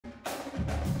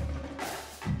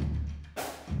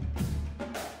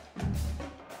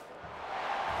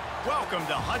Welcome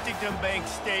to Huntington Bank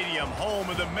Stadium, home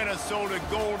of the Minnesota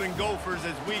Golden Gophers,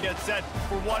 as we get set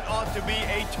for what ought to be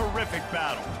a terrific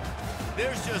battle.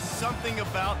 There's just something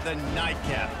about the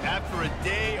nightcap. After a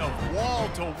day of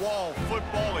wall-to-wall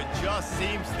football, it just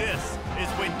seems this is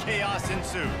when chaos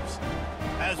ensues.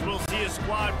 As we'll see a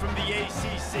squad from the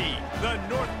ACC, the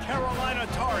North Carolina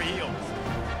Tar Heels,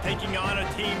 taking on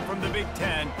a team from the Big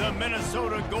Ten, the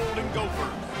Minnesota Golden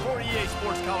Gophers. For EA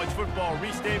Sports College Football,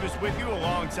 Reese Davis with you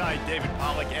alongside David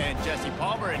Pollack and Jesse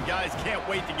Palmer. And guys, can't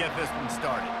wait to get this one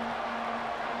started.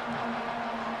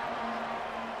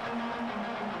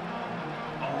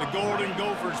 The Golden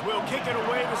Gophers will kick it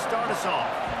away to start us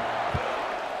off.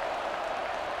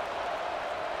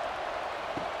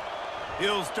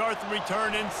 He'll start the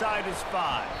return inside his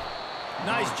 5.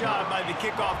 Nice job by the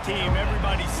kickoff team.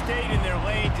 Everybody stayed in their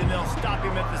lanes, and they'll stop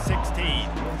him at the 16.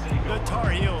 The Tar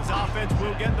Heels offense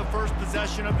will get the first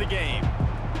possession of the game.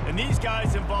 And these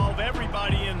guys involve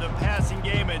everybody in the passing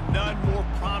game, and none more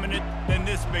prominent than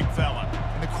this big fella.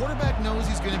 And the quarterback knows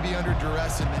he's going to be under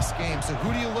duress in this game. So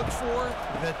who do you look for?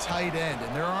 The tight end.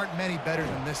 And there aren't many better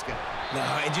than this guy. No,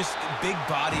 and just big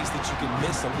bodies that you can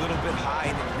miss a little bit high,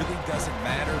 and it really doesn't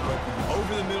matter. But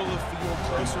over the middle of the field,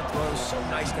 closer throws, so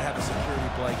nice to have a security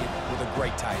blanket with a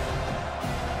great tight end.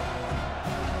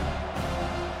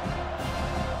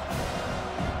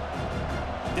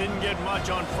 Didn't get much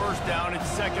on first down. It's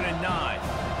 2nd and 9.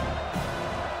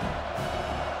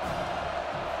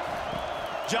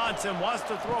 Johnson wants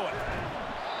to throw it.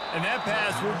 And that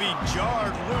pass will be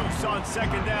jarred loose on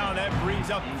 2nd down. That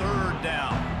brings up 3rd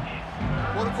down.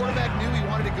 Well, the quarterback knew he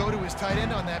wanted to go to his tight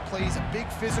end on that play. He's a big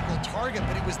physical target,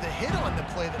 but it was the hit on the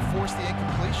play that forced the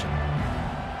incompletion.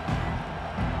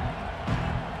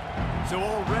 So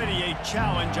already a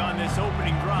challenge on this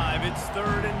opening drive. It's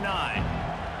 3rd and 9.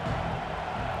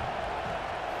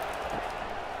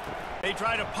 They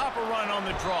try to pop a run on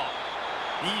the draw.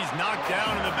 He's knocked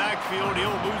down in the backfield.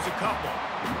 He'll lose a couple.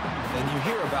 And you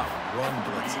hear about run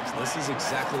blitzes. This is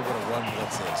exactly what a run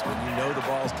blitz is. When you know the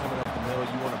ball's coming up the middle,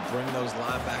 you want to bring those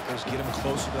linebackers, get them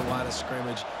closer to the line of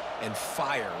scrimmage, and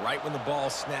fire. Right when the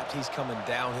ball snapped, he's coming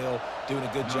downhill, doing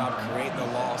a good job creating the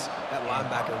loss. That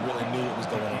linebacker really knew what was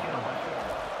going on.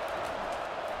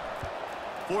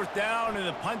 4th down, and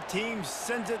the punt team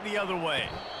sends it the other way.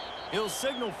 He'll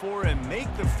signal for and make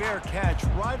the fair catch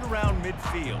right around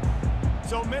midfield.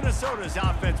 So Minnesota's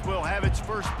offense will have its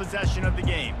first possession of the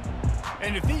game.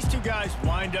 And if these two guys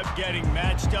wind up getting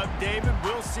matched up, David,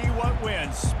 we'll see what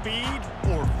wins, speed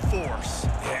or force.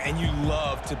 Yeah, and you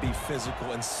love to be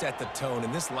physical and set the tone,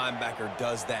 and this linebacker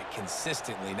does that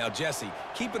consistently. Now, Jesse,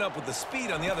 keeping up with the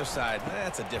speed on the other side,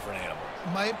 that's a different animal.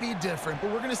 Might be different,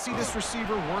 but we're going to see this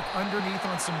receiver work underneath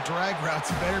on some drag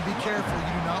routes. You better be careful.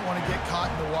 You do not want to get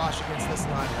caught in the wash against this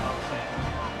linebacker.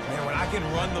 Man, when I can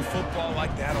run the football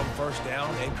like that on first down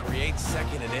and create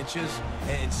 2nd and inches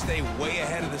and stay way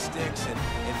ahead of the sticks and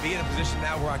be in a position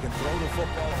now where I can throw the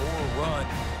football or run,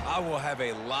 I will have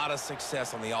a lot of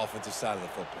success on the offensive side of the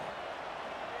football.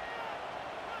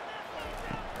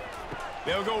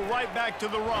 They'll go right back to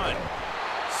the run.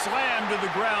 Slammed to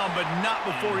the ground, but not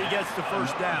before he gets the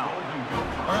first down.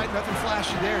 All right, nothing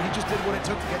flashy there. He just did what it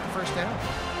took to get the first down.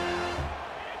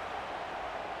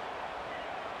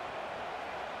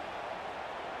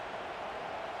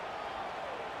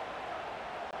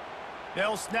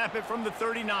 They'll snap it from the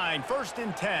 39, 1st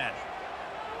and 10.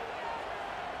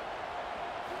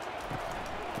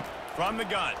 From the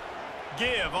gun,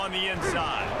 give on the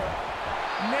inside.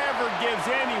 Never gives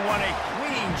anyone a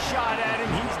clean shot at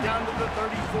him. He's down to the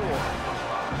 34.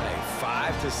 Hey,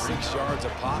 5 to 6 yards a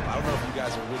pop. I don't know if you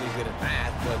guys are really good at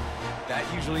math, but that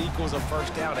usually equals a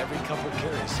first down every couple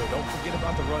carries. So don't forget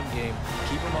about the run game.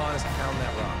 Keep them honest, pound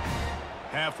that rock.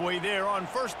 Halfway there on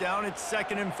first down, it's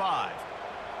 2nd and 5.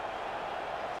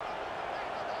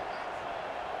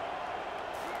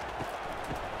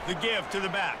 The give to the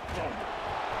back.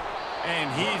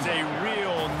 And he's a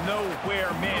real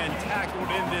nowhere man tackled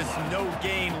in this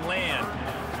no-gain land.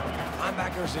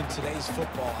 Linebackers in today's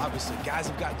football, obviously, guys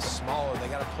have gotten smaller. They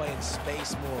got to play in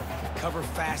space more, cover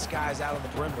fast guys out on the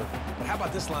perimeter. But how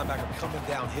about this linebacker coming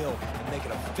downhill and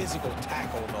making a physical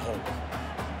tackle in the hole?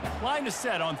 Line is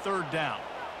set on 3rd down.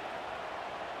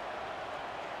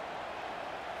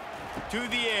 To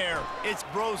the air, it's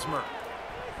Brosmer.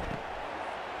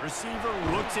 Receiver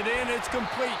looks it in, it's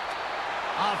complete.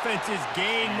 Offenses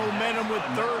gain momentum with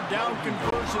 3rd down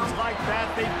conversions like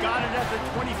that. They've got it at the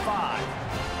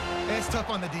 25. It's tough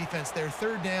on the defense there.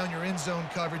 3rd down, you're in zone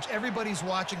coverage. Everybody's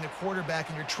watching the quarterback,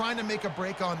 and you're trying to make a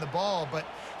break on the ball, but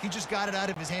he just got it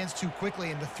out of his hands too quickly,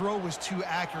 and the throw was too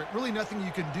accurate. Really nothing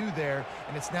you can do there,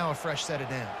 and it's now a fresh set of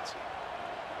downs.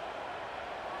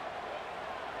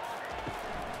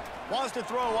 Wants to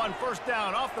throw on first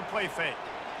down off the play fake.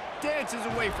 Dances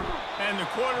away from him. And the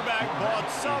quarterback bought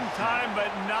some time,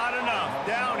 but not enough.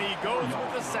 Down he goes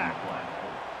with the sack.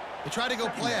 They tried to go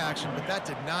play action, but that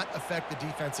did not affect the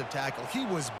defensive tackle. He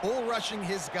was bull rushing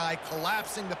his guy,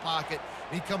 collapsing the pocket,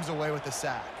 and he comes away with the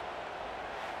sack.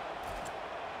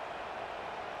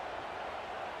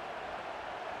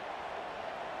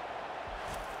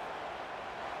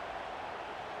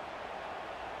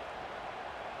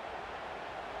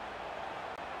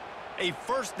 A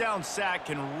first down sack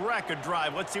can wreck a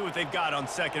drive. Let's see what they've got on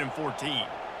 2nd and 14.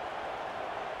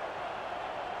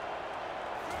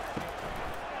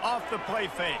 Off the play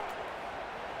fake.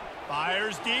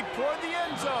 Fires deep toward the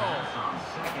end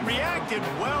zone. Reacted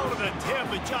well to the tip,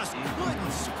 but just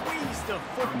couldn't squeeze the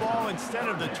football. Instead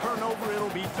of the turnover, it'll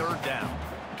be 3rd down.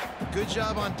 Good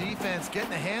job on defense,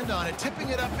 getting a hand on it, tipping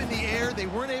it up in the air. They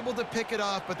weren't able to pick it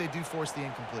off, but they do force the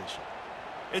incompletion.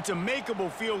 It's a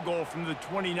makeable field goal from the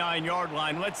 29-yard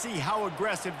line. Let's see how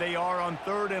aggressive they are on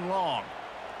 3rd and long.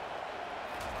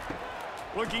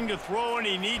 Looking to throw, and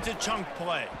he needs a chunk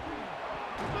play.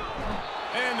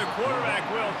 And the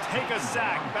quarterback will take a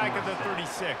sack back at the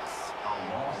 36.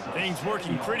 Things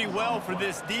working pretty well for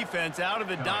this defense, out of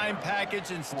the dime package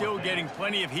and still getting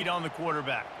plenty of heat on the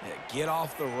quarterback. Yeah, get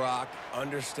off the rock,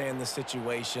 understand the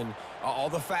situation. All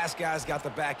the fast guys got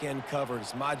the back end covered.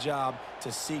 It's my job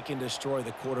to seek and destroy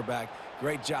the quarterback.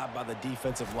 Great job by the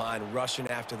defensive line rushing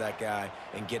after that guy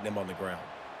and getting him on the ground.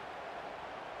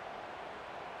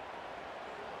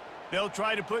 They'll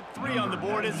try to put 3 on the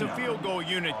board as the field goal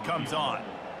unit comes on.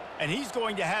 And he's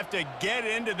going to have to get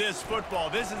into this football.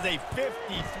 This is a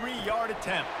 53-yard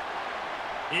attempt.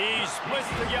 He splits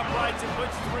the uprights and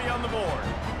puts 3 on the board.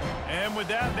 And with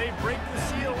that, they break the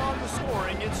seal on the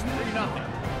scoring. It's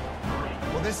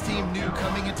 3-0. Well, this team knew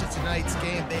coming into tonight's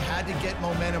game they had to get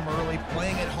momentum early,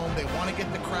 playing at home. They want to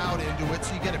get the crowd into it,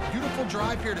 so you get a beautiful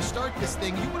drive here to start this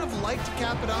thing. You would have liked to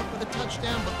cap it off with a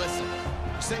touchdown, but listen,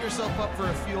 you set yourself up for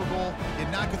a field goal, you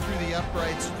knock it through the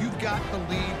uprights, you've got the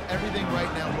lead, everything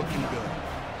right now looking good.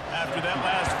 After that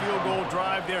last field goal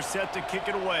drive, they're set to kick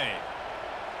it away.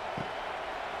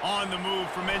 On the move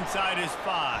from inside his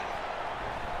 5.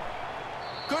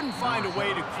 Couldn't find a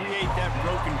way to create that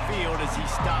broken field as he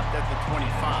stopped at the 25.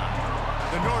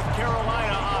 The North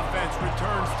Carolina offense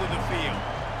returns to the field.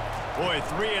 Boy,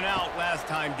 3 and out last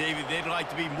time, David. They'd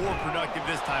like to be more productive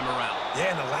this time around.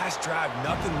 Yeah, in the last drive,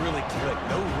 nothing really clicked.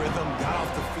 No rhythm, got off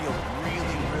the field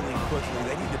really, really quickly.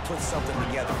 They need to put something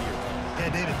together here.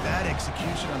 Yeah, David, bad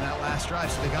execution on that last drive,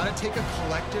 so they got to take a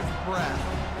collective breath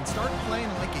and start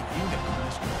playing like a unit on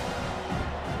this drive.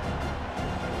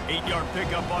 8-yard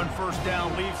pickup on first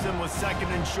down leaves them with 2nd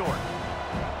and short.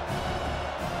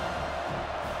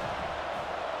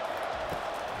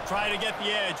 Try to get the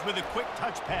edge with a quick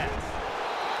touch pass.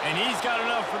 And he's got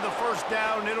enough for the first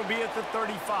down. It'll be at the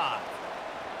 35.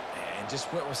 And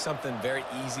just went with something very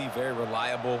easy, very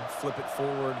reliable. Flip it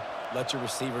forward, let your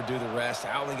receiver do the rest.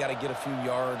 I only got to get a few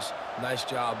yards. Nice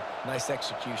job, nice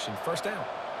execution. First down.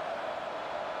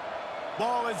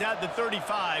 Ball is at the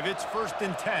 35. It's 1st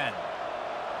and 10.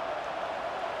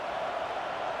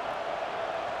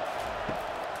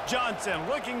 Johnson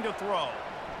looking to throw.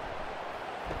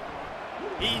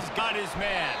 He's got his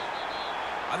man.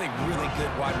 I think really good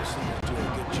wide receivers do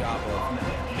a good job of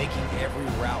making every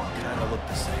route kind of look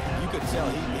the same. You could tell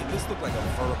this looked like a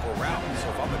vertical route. So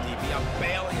if I'm a DB, I'm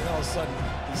bailing, and all of a sudden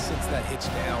he sits that hitch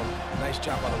down. Nice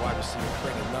job by the wide receiver,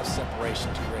 creating enough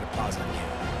separation to create a positive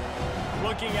game.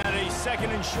 Looking at a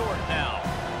 2nd and short now.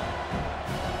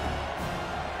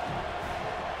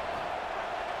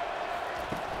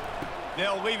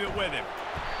 They'll leave it with him.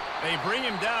 They bring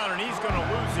him down, and he's going to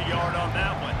lose a yard on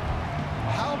that one.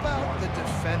 How about the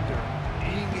defender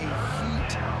being a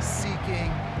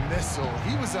heat-seeking missile?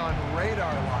 He was on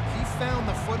radar lock. He found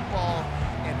the football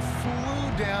and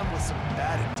flew down with some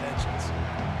bad intentions.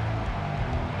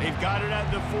 They've got it at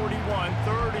the 41,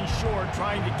 3rd and short,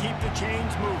 trying to keep the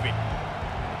chains moving.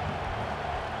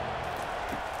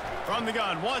 From the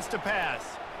gun, wants to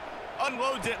pass.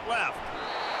 Unloads it left.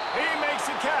 He makes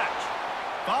a catch.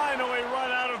 Finally run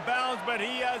out of bounds, but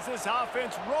he has this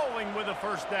offense rolling with a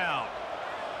first down.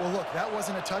 Well, look, that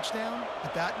wasn't a touchdown,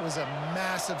 but that was a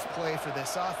massive play for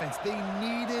this offense. They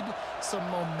needed some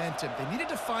momentum. They needed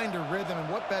to find a rhythm, and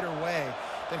what better way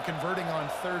than converting on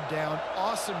 3rd down.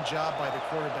 Awesome job by the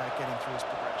quarterback getting through his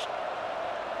progression.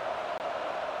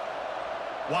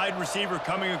 Wide receiver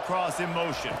coming across in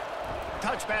motion.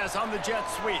 Touch pass on the jet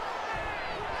sweep.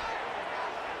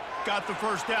 Got the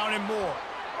first down and more.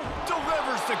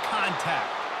 Delivers the contact.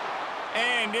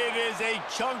 And it is a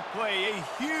chunk play,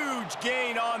 a huge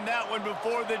gain on that one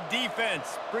before the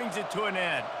defense brings it to an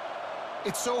end.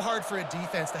 It's so hard for a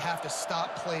defense to have to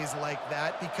stop plays like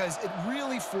that because it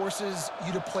really forces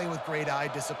you to play with great eye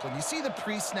discipline. You see the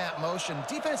pre-snap motion.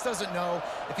 Defense doesn't know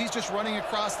if he's just running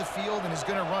across the field and is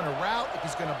going to run a route, if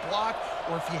he's going to block,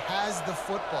 or if he has the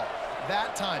football.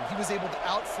 That time, he was able to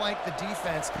outflank the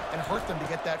defense and hurt them to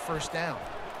get that first down.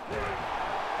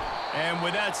 And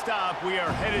with that stop, we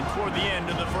are headed toward the end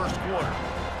of the first quarter.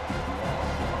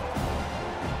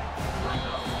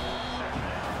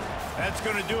 That's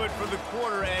going to do it for the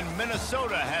quarter, and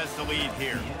Minnesota has the lead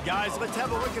here. Guys, let's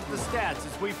have a look at the stats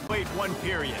as we've played one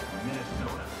period.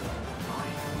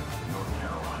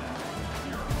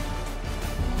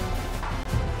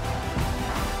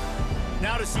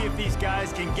 Now to see if these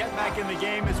guys can get back in the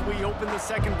game as we open the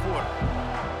second quarter.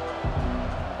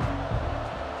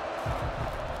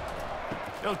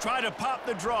 They'll try to pop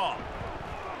the draw.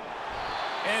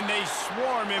 And they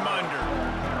swarm him under.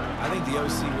 I think the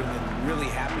OC would have been really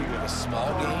happy with a small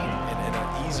gain and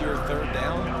an easier third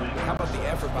down. How about the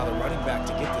effort by the running back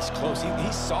to get this close?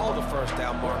 He saw the first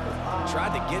down marker,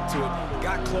 tried to get to it,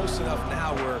 got close enough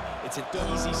now where it's an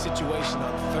easy situation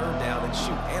on third down and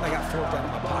shoot. And I got fourth down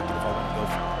in my pocket if I want to go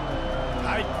for it.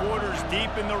 Tight quarters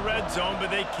deep in the red zone,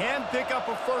 but they can pick up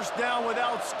a first down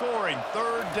without scoring.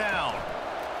 Third down.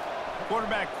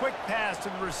 Quarterback quick pass to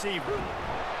the receiver.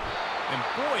 And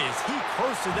boy, is he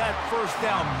close to that first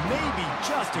down, maybe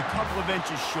just a couple of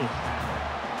inches short.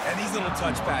 And these little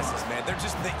touch passes, man, they're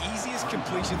just the easiest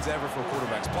completions ever for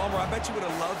quarterbacks. Palmer, I bet you would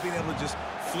have loved being able to just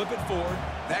flip it forward.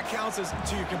 That counts as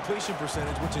to your completion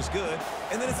percentage, which is good.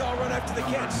 And then it's all run after the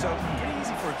catch, so pretty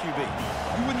easy for a QB.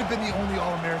 You wouldn't have been the only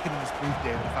All-American in this booth,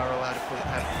 David, if I were allowed to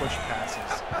have push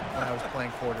passes when I was playing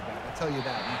quarterback. I'll tell you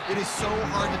that. It is so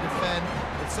hard to defend.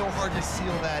 It's so hard to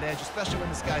seal that edge, especially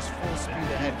when this guy's full speed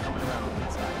ahead coming around the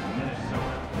inside.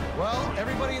 Well,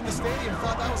 everybody in the stadium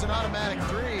thought that was an automatic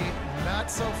three.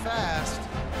 Not so fast.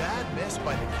 Bad miss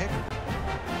by the kicker.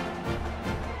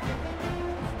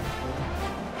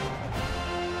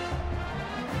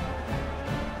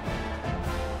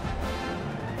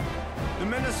 The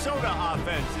Minnesota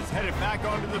offense is headed back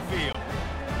onto the field.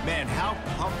 Man, how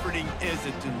comforting is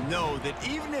it to know that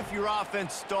even if your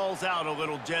offense stalls out a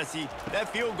little, Jesse, that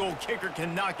field goal kicker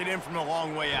can knock it in from a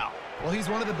long way out. Well, he's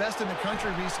one of the best in the country,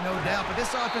 Reese, no doubt. But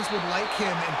this offense would like him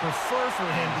and prefer for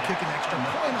him to kick an extra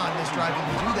point on this drive. And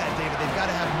to do that, David, they've got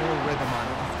to have more rhythm on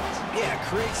offense. Yeah,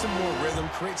 create some more rhythm,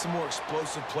 create some more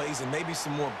explosive plays, and maybe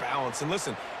some more balance. And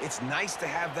listen, it's nice to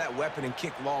have that weapon and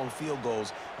kick long field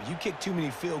goals. If you kick too many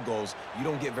field goals, you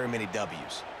don't get very many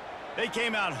W's. They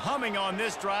came out humming on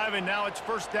this drive, and now it's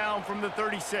first down from the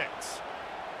 36.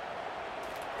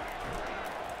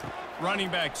 Running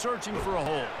back searching for a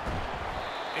hole.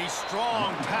 A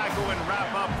strong tackle and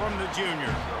wrap up from the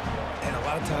junior. And a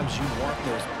lot of times you want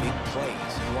those big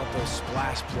plays. You want those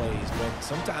splash plays. But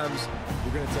sometimes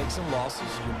you're going to take some losses.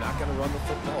 You're not going to run the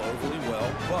football overly well.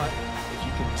 But if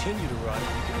you continue to run it,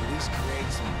 you can at least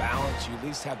create some balance. You at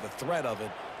least have the threat of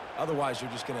it. Otherwise,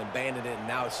 you're just going to abandon it, and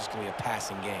now it's just going to be a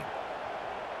passing game.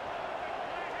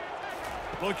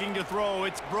 Looking to throw,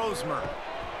 it's Brosmer.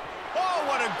 Oh,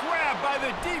 what a grab by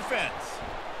the defense.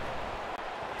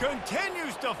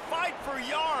 Continues to fight for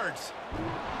yards.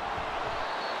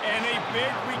 And a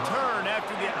big return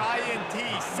after the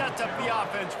INT sets up the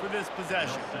offense for this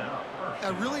possession.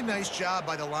 A really nice job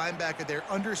by the linebacker there,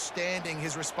 understanding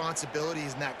his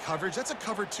responsibilities in that coverage. That's a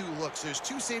cover two look. So there's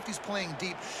two safeties playing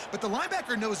deep, but the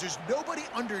linebacker knows there's nobody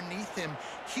underneath him,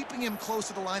 keeping him close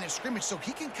to the line of scrimmage, so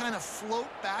he can kind of float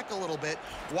back a little bit,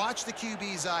 watch the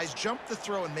QB's eyes, jump the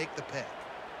throw, and make the pick.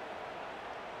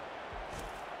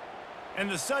 And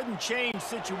the sudden change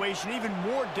situation even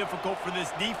more difficult for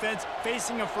this defense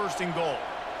facing a first and goal.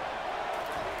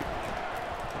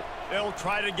 They'll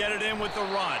try to get it in with the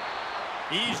run.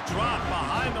 He's dropped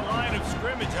behind the line of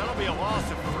scrimmage. That'll be a loss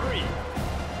of 3.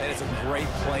 And it's a great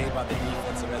play by the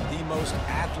defensive end. The most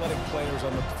athletic players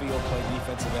on the field play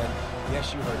defensive end.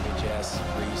 Yes, you heard me, Jess,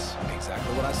 Reese.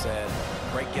 Exactly what I said.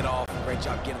 Great get off. Great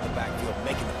job getting in the backfield,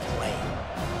 making the play.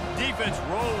 Defense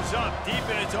rose up deep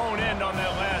in its own end on that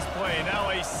last play.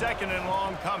 Now a second and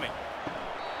long coming.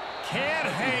 Can't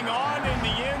hang on in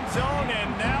the end zone, and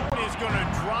that one is going to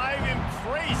drive him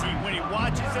crazy when he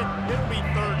watches it. It'll be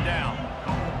third down.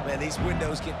 Man, these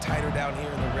windows get tighter down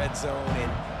here in the red zone, and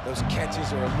those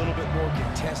catches are a little bit more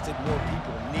contested, more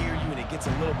people near you, and it gets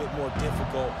a little bit more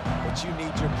difficult. But you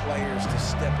need your players to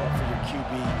step up for your QB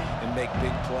and make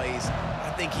big plays. I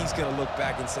think he's going to look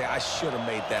back and say, I should have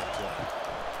made that play.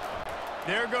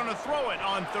 They're going to throw it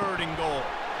on third and goal.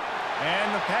 And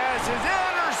the pass is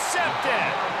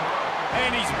intercepted.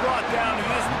 And he's brought down, and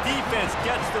this defense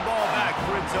gets the ball back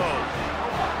for its own.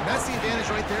 And that's the advantage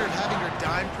right there of having your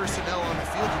dime personnel on the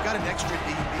field. You've got an extra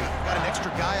DB. You've got an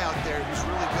extra guy out there who's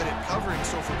really good at covering.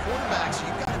 So for quarterbacks,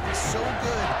 you've got to be so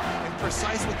good and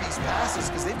precise with these passes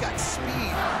because they've got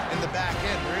speed in the back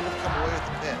end. They're able to come away with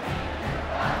the pick.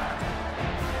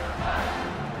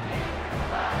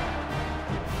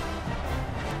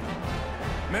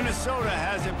 Minnesota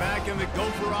has it back, and the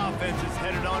Gopher offense is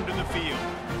headed onto the field.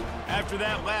 After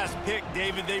that last pick,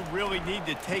 David, they really need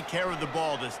to take care of the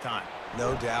ball this time.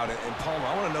 No doubt. And Palmer,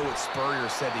 I want to know what Spurrier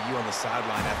said to you on the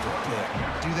sideline after the pick.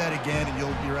 Do that again, and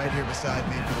you'll be right here beside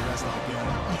me for the rest of the game.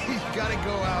 You got to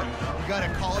go out. You got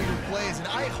to call your plays, and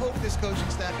I hope this coaching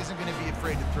staff isn't going to be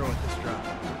afraid to throw at this drive.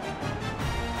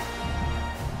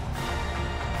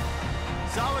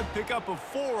 Solid pickup of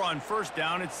 4 on first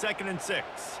down. It's 2nd and 6.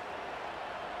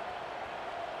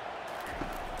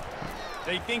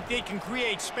 They think they can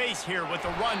create space here with a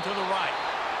run to the right.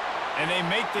 And they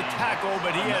make the tackle,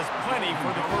 but he has plenty for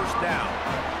the first down.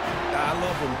 I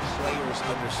love when players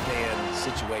understand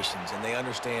situations, and they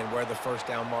understand where the first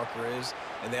down marker is,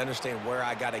 and they understand where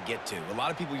I got to get to. A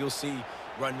lot of people you'll see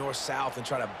run north-south and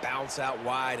try to bounce out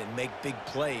wide and make big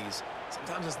plays.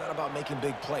 Sometimes it's not about making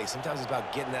big plays. Sometimes it's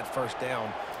about getting that first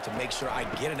down to make sure I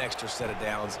get an extra set of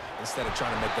downs instead of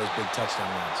trying to make those big touchdown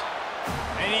runs.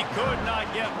 And he could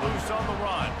not get loose on the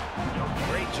run.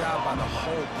 Great job by the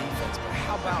whole defense, but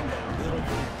how about the little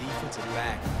defensive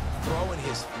back throwing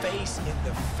his face in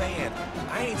the fan?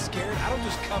 I ain't scared. I don't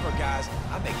just cover guys.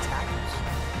 I make tackles.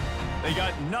 They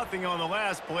got nothing on the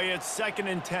last play. It's 2nd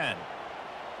and 10.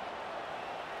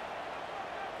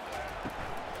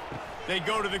 They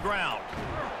go to the ground.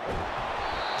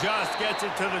 Just gets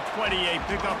it to the 20, a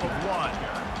pickup of 1.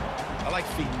 I like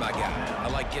feeding my guy. I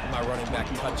like getting my running back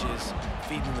touches,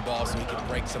 feeding the ball so he can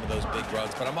break some of those big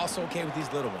runs. But I'm also okay with these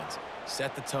little ones.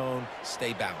 Set the tone,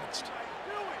 stay balanced.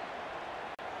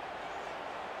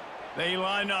 They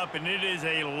line up, and it is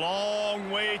a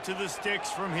long way to the sticks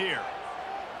from here.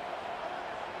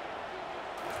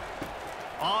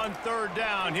 On 3rd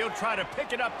down, he'll try to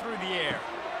pick it up through the air.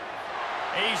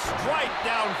 A strike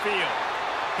downfield.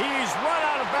 He's run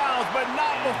out of bounds, but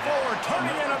not before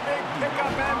turning in a big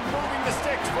pickup and moving the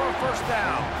sticks for a first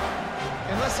down.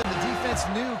 And listen, the defense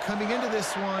knew coming into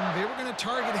this one, they were going to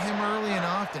target him early and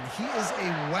often. He is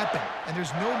a weapon, and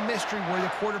there's no mystery where the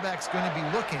quarterback's going to be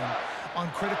looking on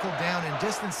critical down and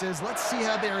distances. Let's see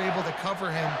how they're able to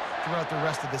cover him throughout the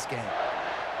rest of this game.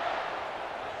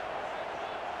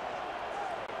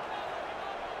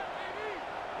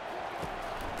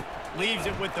 Leaves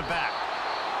it with the back.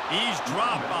 He's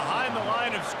dropped behind the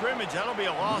line of scrimmage. That'll be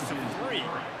a loss of 3.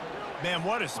 Man,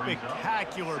 what a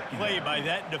spectacular play by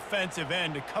that defensive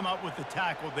end to come up with the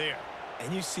tackle there.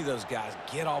 And you see those guys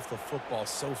get off the football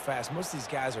so fast. Most of these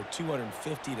guys are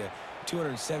 250 to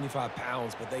 275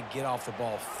 pounds, but they get off the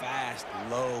ball fast,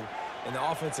 low. And the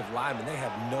offensive linemen, they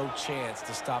have no chance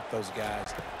to stop those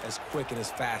guys as quick and as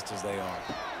fast as they are.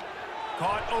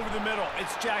 Caught over the middle.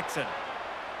 It's Jackson.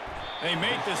 They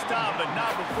make the stop, but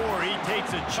not before he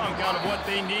takes a chunk out of what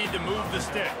they need to move the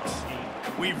sticks.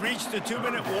 We've reached the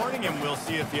 2-minute warning, and we'll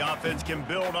see if the offense can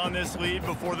build on this lead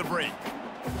before the break.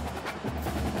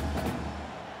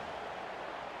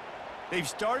 They've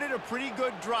started a pretty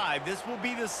good drive. This will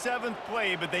be the 7th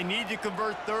play, but they need to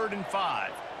convert 3rd and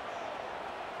 5.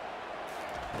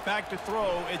 Back to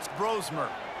throw, it's Brosmer.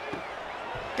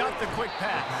 Got the quick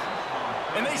pass.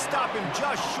 And they stop him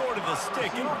just short of the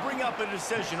stick. It'll bring up a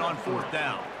decision on 4th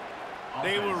down.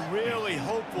 They were really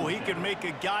hopeful he could make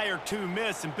a guy or 2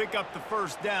 miss and pick up the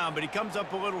first down, but he comes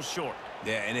up a little short.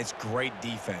 Yeah, and it's great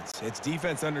defense. It's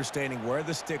defense understanding where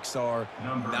the sticks are,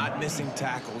 not missing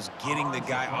tackles, getting the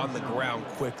guy on the ground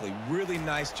quickly. Really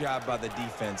nice job by the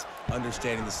defense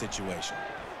understanding the situation.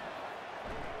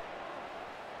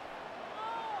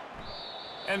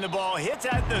 And the ball hits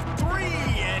at the 3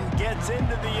 and gets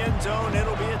into the end zone.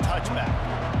 It'll be a touchback.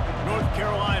 North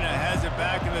Carolina has it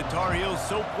back, and the Tar Heels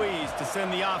so pleased to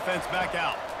send the offense back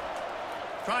out.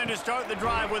 Trying to start the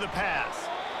drive with a pass.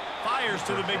 Fires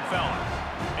to the big fella.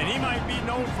 And he might be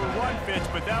known for run fits,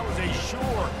 but that was a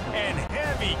sure and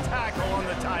heavy tackle on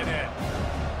the tight end.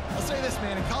 I'll say this,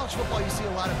 man, in college football you see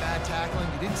a lot of bad tackling.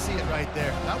 You didn't see it right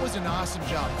there. That was an awesome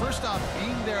job. First off,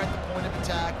 being there at the point of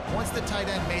attack, once the tight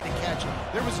end made the catch,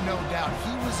 there was no doubt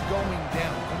he was going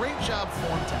down. Great job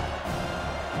form tackle.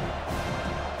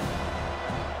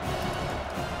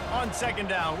 On 2nd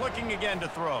down, looking again to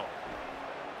throw.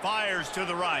 Fires to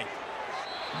the right.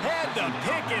 Had the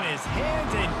pick in his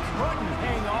hands and couldn't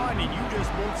hang on, and you just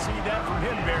won't see that from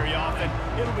him very often.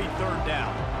 It'll be 3rd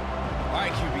down. All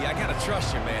right, QB, I got to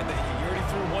trust you, man. You already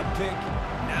threw one pick.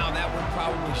 Now that one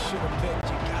probably should have picked.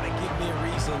 You got to give me a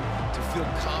reason to feel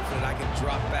confident I can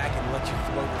drop back and let you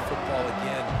throw the football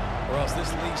again, or else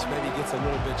this leash maybe gets a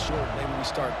little bit short. Maybe we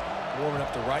start warming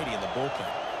up the righty in the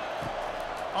bullpen.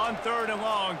 On 3rd and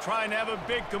long, trying to have a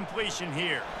big completion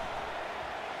here.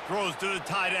 Throws to the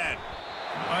tight end.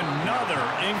 Another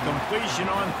incompletion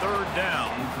on 3rd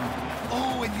down.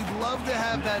 Oh, and you'd love to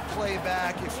have that play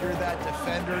back if you're that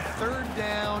defender. 3rd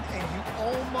down, and you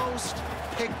almost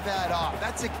pick that off.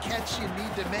 That's a catch you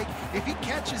need to make. If he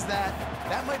catches that,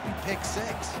 that might be pick 6.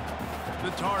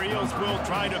 The Tar Heels will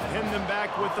try to pin them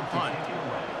back with the punt.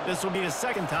 This will be the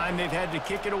 2nd time they've had to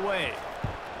kick it away.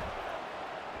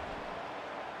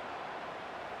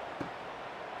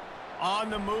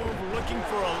 On the move, looking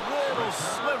for a little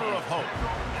sliver of hope.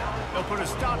 They'll put a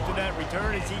stop to that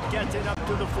return as he gets it up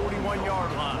to the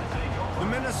 41-yard line. The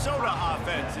Minnesota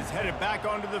offense is headed back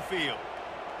onto the field.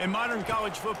 In modern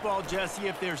college football, Jesse,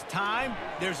 if there's time,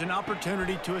 there's an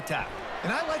opportunity to attack.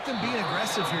 And I like them being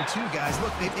aggressive here too, guys.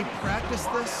 Look, they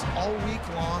practiced this all week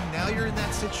long. Now you're in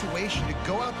that situation to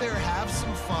go out there, have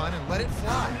some fun, and let it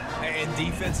fly. And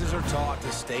defenses are taught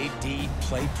to stay deep,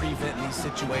 play prevent in these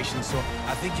situations. So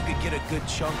I think you could get a good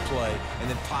chunk play and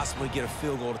then possibly get a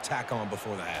field goal to tack on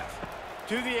before the half.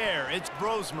 To the air, it's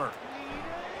Brosmer.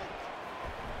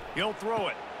 He'll throw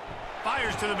it.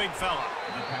 Fires to the big fella.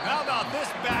 How about this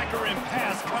backer in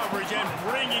pass coverage and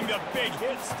bringing the big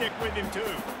hit stick with him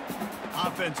too?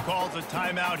 Offense calls a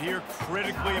timeout here.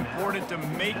 Critically important to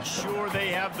make sure they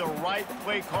have the right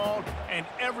play called and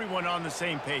everyone on the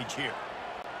same page here.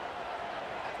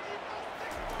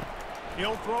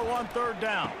 He'll throw on 3rd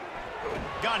down.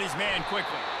 Got his man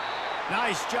quickly.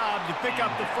 Nice job to pick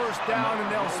up the 1st down,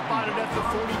 and they'll spot it at the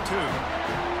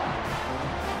 42.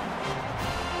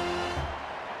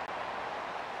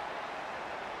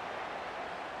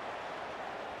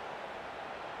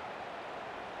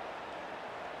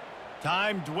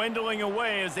 Time dwindling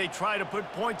away as they try to put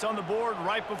points on the board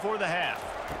right before the half.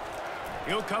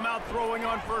 He'll come out throwing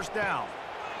on 1st down.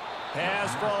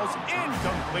 Pass falls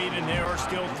incomplete, and there are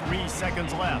still 3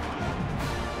 seconds left.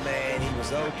 Man, he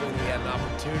was open. He had an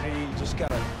opportunity. You just got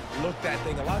to look that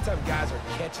thing. A lot of times guys are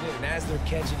catching it, and as they're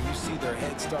catching, you see their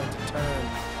head start to turn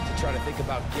to try to think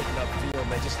about getting upfield.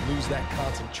 They just lose that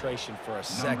concentration for a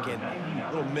second. A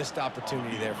little missed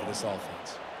opportunity there for this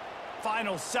offense.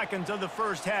 Final seconds of the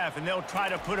 1st half, and they'll try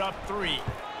to put up 3.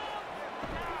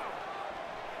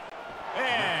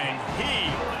 And he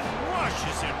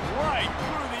rushes it right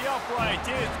through the uprights.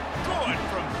 It's good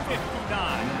from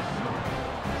 59.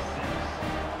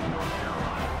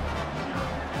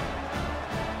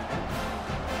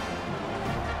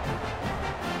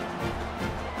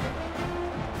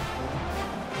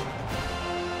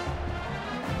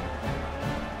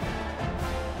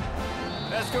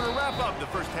 That's going to wrap up the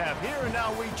 1st half here, and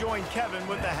now we join Kevin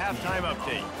with the halftime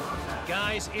update.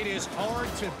 Guys, it is hard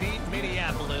to beat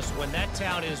Minneapolis when that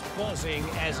town is buzzing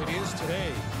as it is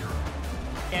today.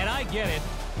 And I get it.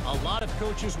 A lot of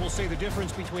coaches will say the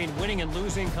difference between winning and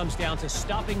losing comes down to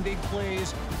stopping big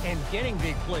plays and getting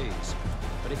big plays.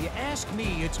 But if you ask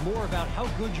me, it's more about how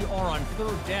good you are on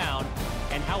 3rd down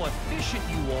and how efficient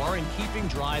you are in keeping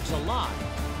drives alive.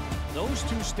 Those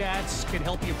 2 stats can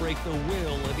help you break the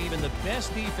will of even the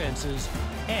best defenses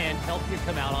and help you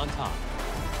come out on top.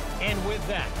 And with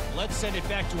that, let's send it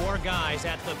back to our guys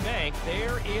at the bank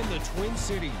there in the Twin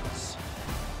Cities.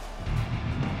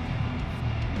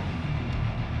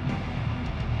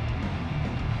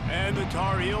 And the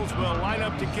Tar Heels will line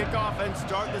up to kick off and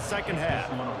start the 2nd half.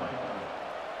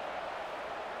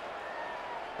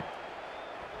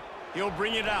 He'll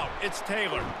bring it out. It's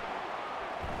Taylor.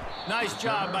 Nice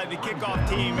job by the kickoff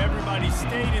team. Everybody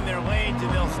stayed in their lanes,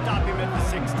 and they'll stop him at the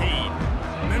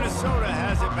 16. Minnesota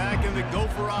has it back, and the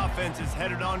Gopher offense is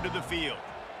headed onto the field.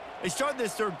 They start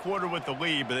this 3rd quarter with the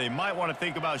lead, but they might want to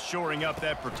think about shoring up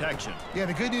that protection. Yeah,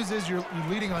 the good news is you're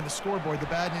leading on the scoreboard. The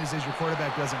bad news is your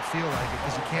quarterback doesn't feel like it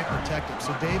because you can't protect him.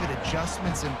 So, David,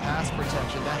 adjustments in pass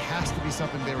protection, that has to be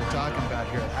something they were talking about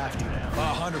here at halftime.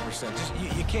 100%. Just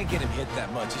you can't get him hit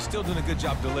that much. He's still doing a good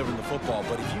job delivering the football,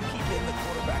 but if you keep hitting the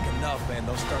quarterback enough, man,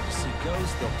 they'll start to see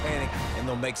ghosts, they'll panic, and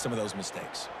they'll make some of those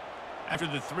mistakes. After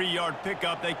the 3-yard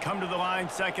pickup, they come to the line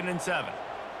 2nd and 7.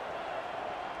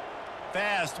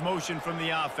 Fast motion from the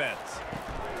offense.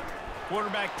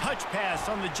 Quarterback touch pass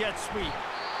on the jet sweep.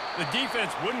 The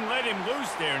defense wouldn't let him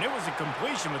loose there, and it was a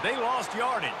completion, but they lost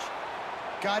yardage.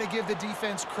 Got to give the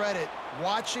defense credit.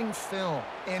 Watching film,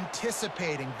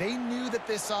 anticipating. They knew that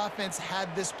this offense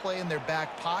had this play in their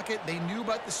back pocket. They knew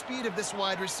about the speed of this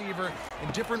wide receiver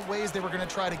and different ways they were going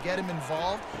to try to get him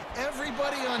involved.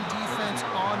 Everybody on defense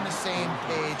on the same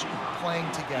page, playing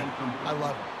together. I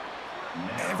love it.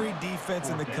 Every defense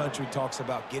in the country talks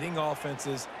about getting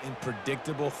offenses in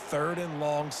predictable third and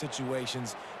long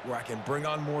situations where I can bring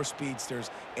on more speedsters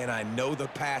and I know the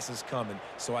pass is coming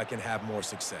so I can have more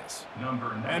success.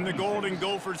 And the Golden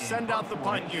Gophers send out the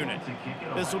punt unit.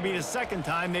 This will be the second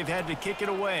time they've had to kick it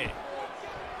away.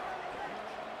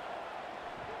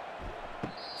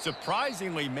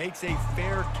 Surprisingly makes a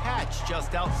fair catch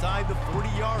just outside the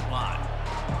 40-yard line.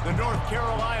 The North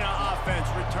Carolina offense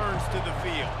returns to the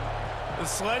field. The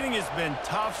sledding has been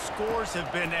tough. Scores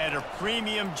have been at a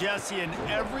premium, Jesse, and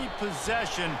every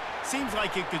possession seems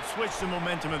like it could switch the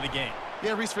momentum of the game.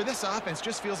 Yeah, Reese, for this offense,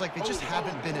 just feels like they just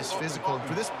haven't been as physical. And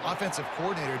for this offensive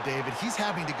coordinator, David, he's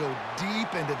having to go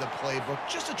deep into the playbook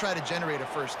just to try to generate a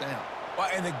first down. Well,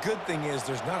 and the good thing is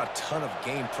there's not a ton of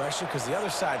game pressure because the other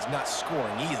side's not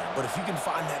scoring either. But if you can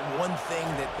find that one thing,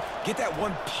 get that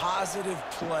one positive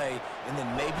play, and then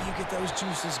maybe you get those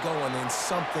juices going, then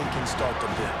something can start to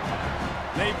build.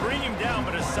 They bring him down,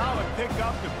 but a solid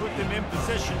pickup to put them in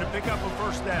position to pick up a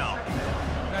first down.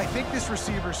 And I think this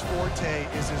receiver's forte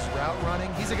is his route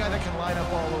running. He's a guy that can line up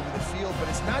all over the field, but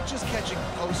it's not just catching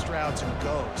post routes and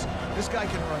goes. This guy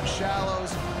can run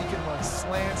shallows, he can run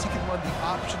slants, he can run the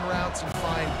option routes and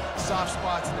find soft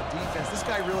spots in the defense. This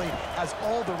guy really has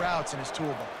all the routes in his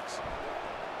toolbox.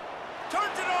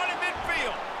 Turns it on in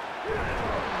midfield.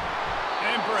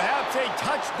 And perhaps a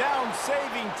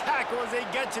touchdown-saving tackle as they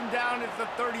get him down at the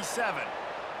 37.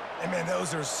 And, man,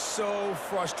 those are so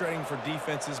frustrating for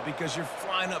defenses because you're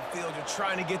flying upfield, you're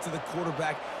trying to get to the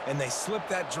quarterback, and they slip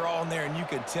that draw in there, and you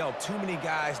can tell too many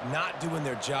guys not doing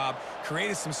their job,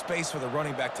 created some space for the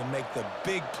running back to make the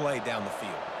big play down the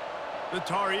field. The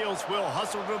Tar Heels will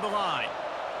hustle to the line.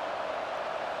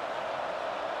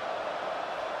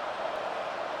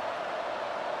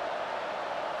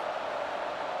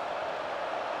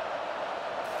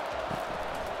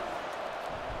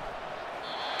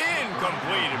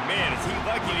 Completed. Man, is he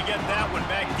lucky to get that one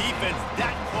back. Defense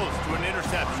that close to an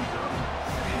interception.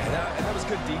 And that was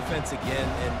good defense again,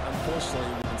 and unfortunately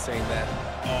we've been saying that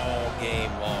all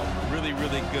game long. Really,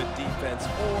 really good defense.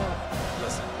 Or,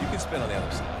 listen, you can spin on the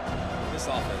other side. This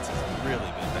offense has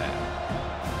really been bad.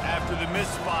 After the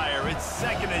misfire, it's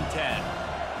 2nd and 10.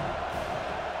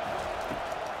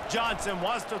 Johnson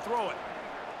wants to throw it.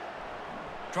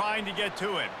 Trying to get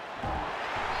to him.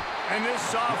 And this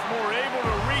sophomore able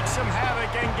to wreak some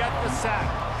havoc and get the sack.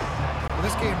 Well,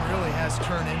 this game really has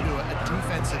turned into a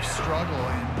defensive struggle,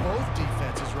 and both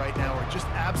defenses right now are just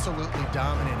absolutely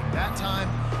dominating. That time,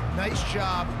 nice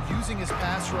job using his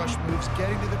pass rush moves,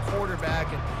 getting to the quarterback,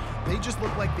 and they just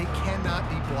look like they cannot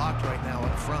be blocked right now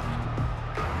up front.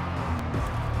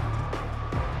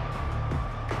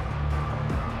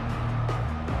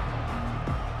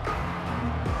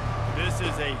 This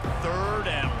is a 3rd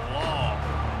and long.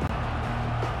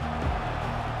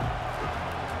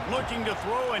 Looking to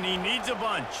throw, and he needs a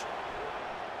bunch.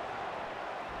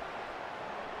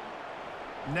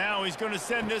 Now he's going to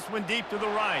send this one deep to the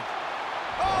right.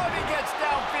 Oh, and he gets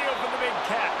downfield for the big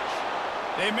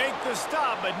catch. They make the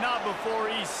stop, but not before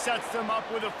he sets them up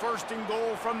with a 1st and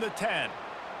goal from the 10.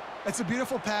 It's a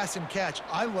beautiful pass and catch.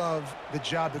 I love the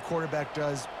job the quarterback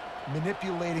does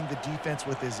manipulating the defense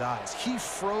with his eyes. He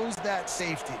froze that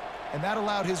safety, and that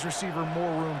allowed his receiver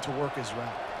more room to work his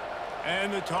route.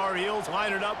 And the Tar Heels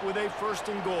line it up with a 1st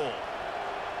and goal.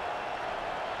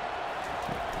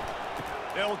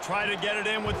 They'll try to get it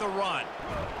in with the run.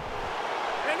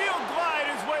 And he'll glide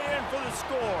his way in for the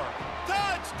score.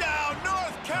 Touchdown,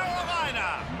 North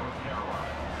Carolina!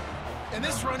 And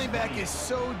this running back is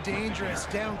so dangerous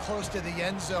down close to the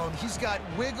end zone. He's got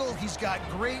wiggle, he's got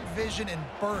great vision and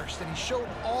burst, and he showed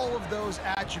all of those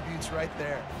attributes right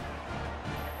there.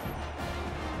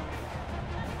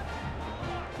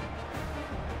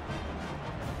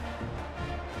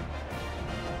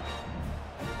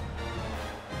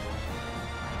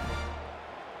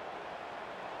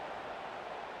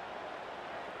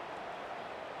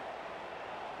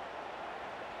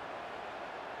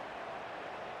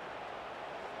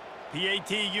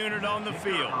 PAT unit on the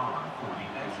field.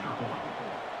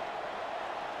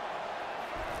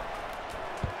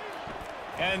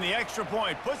 And the extra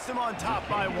point puts them on top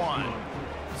by 1.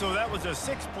 So that was a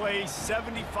 6-play,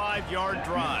 75-yard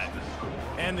drive.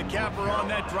 And the capper on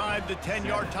that drive, the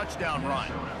 10-yard touchdown run.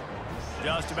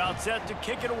 Just about set to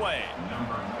kick it away.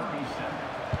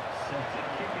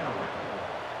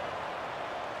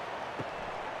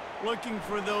 looking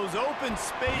for those open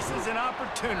spaces and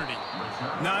opportunity.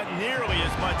 Not nearly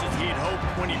as much as he'd hoped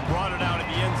when he brought it out of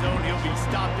the end zone. He'll be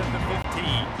stopped at the 15.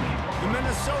 The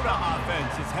Minnesota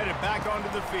offense is headed back onto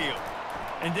the field.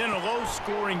 And in a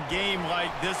low-scoring game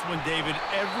like this one, David,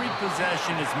 every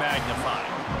possession is magnified.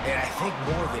 And I think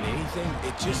more than anything,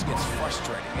 it just gets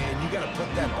frustrating. And you got to put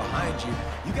that behind you.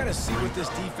 You got to see what this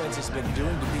defense has been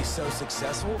doing to be so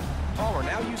successful. Palmer,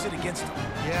 now use it against them.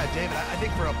 Yeah, David, I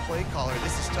think for a play caller,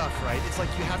 this is tough, right? It's like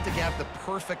you have to have the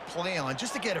perfect play on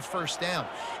just to get a first down.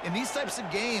 In these types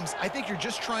of games, I think you're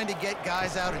just trying to get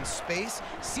guys out in space,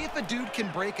 see if a dude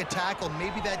can break a tackle.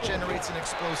 Maybe that generates an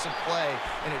explosive play,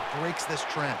 and it breaks this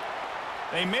trend.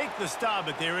 They make the stop,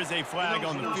 but there is a flag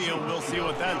on the field. We'll see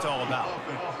what that's all about.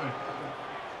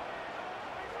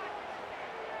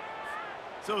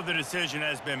 So the decision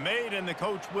has been made, and the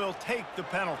coach will take the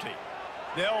penalty.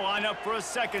 They'll line up for a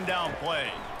second down play.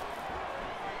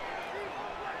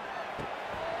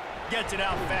 Gets it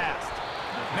out fast.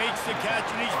 Makes the catch,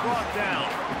 and he's brought down.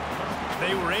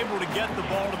 They were able to get the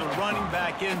ball to the running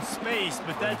back in space,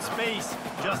 but that space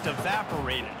just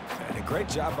evaporated. And a great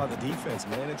job by the defense,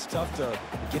 man. It's tough to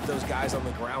get those guys on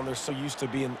the ground. They're so used to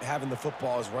having the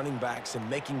football as running backs and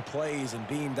making plays and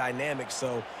being dynamic.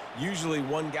 So usually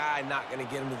one guy not going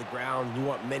to get him to the ground. You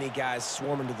want many guys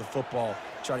swarming to the football,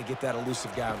 trying to get that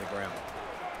elusive guy on the ground.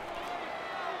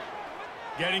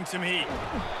 Getting some heat.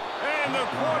 And the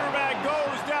quarterback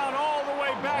goes down all the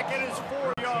way back at his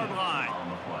 4-yard line.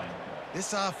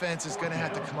 This offense is going to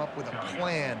have to come up with a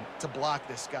plan to block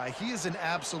this guy. He is an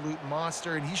absolute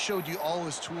monster, and he showed you all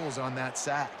his tools on that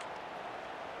sack.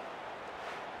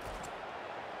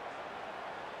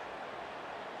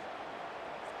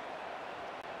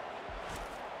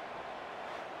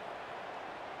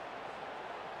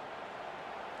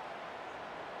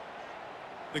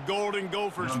 The Golden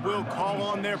Gophers will call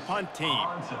on their punt team.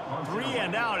 3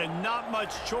 and out, and not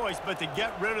much choice but to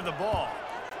get rid of the ball.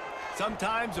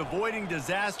 Sometimes avoiding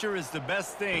disaster is the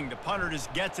best thing. The punter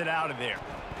just gets it out of there.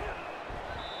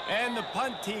 And the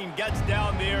punt team gets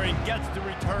down there and gets the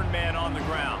return man on the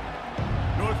ground.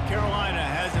 North Carolina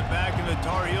has it back, and the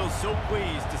Tar Heels so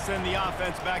pleased to send the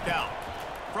offense back out.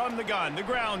 From the gun, the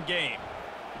ground game.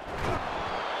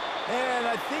 And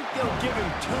I think they'll give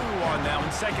him 2 on that one.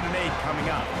 2nd and 8 coming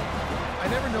up. I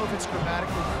never know if it's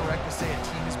grammatically correct to say a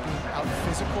team is being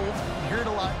out-physical. You hear it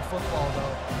a lot in football,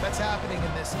 though. That's happening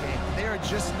in this game. They are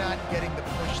just not getting the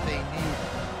push they need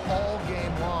all game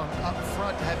long up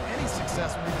front to have any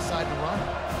success when they decide to run.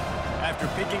 After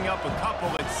picking up a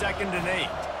couple at 2nd and 8.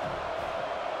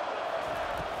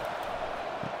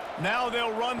 Now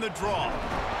they'll run the draw.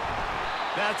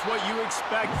 That's what you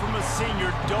expect from a senior.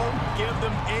 Don't give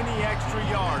them any extra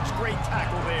yards. Great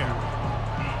tackle there.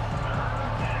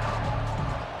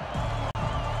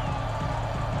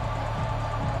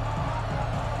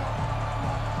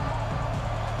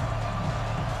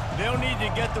 They'll need to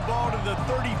get the ball to the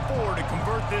 34 to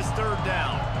convert this 3rd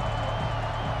down.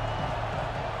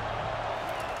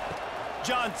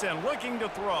 Johnson looking to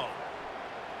throw.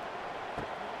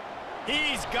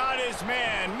 He's got his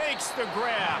man, makes the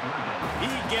grab.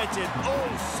 He gets it oh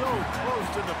so close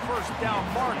to the 1st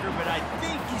down marker, but I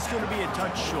think he's going to be a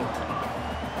touch short.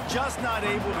 Just not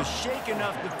able to shake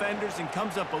enough defenders and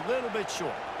comes up a little bit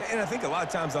short. And I think a lot of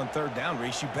times on 3rd down,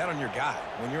 Reese, you bet on your guy.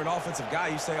 When you're an offensive guy,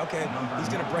 you say, okay, he's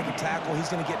going to break a tackle, he's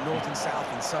going to get north and south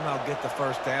and somehow get the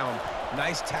 1st down.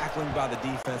 Nice tackling by the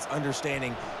defense,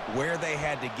 understanding where they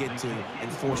had to get to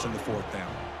and forcing the 4th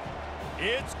down.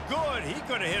 It's good. He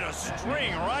could have hit a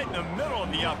string right in the middle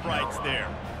of the uprights there.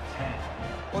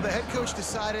 Well, the head coach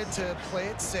decided to play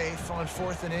it safe on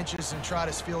 4th and inches and trot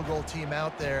his field goal team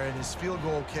out there, and his field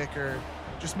goal kicker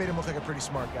just made him look like a pretty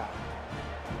smart guy.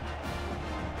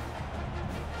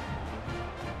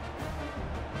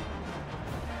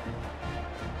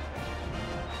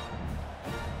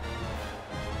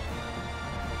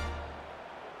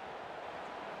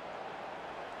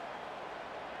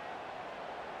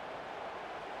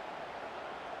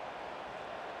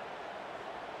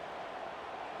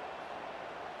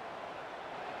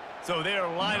 So they're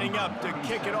lining up to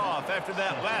kick it off after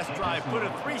that last drive. Put a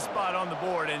 3-spot on the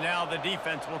board, and now the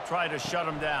defense will try to shut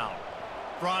them down.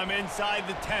 From inside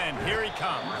the 10, here he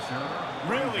comes.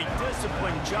 Really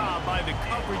disciplined job by the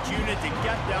coverage unit to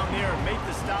get down there and make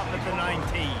the stop at the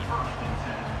 19.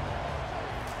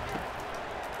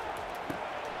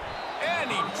 And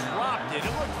he dropped it.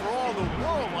 It looked for all the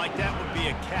world like that would be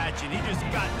a catch, and he just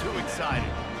got too excited.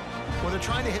 Well, they're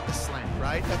trying to hit the slant,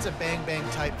 right? That's a bang-bang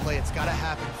type play. It's got to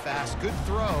happen fast. Good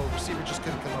throw. Receiver just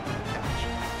couldn't come up with the catch.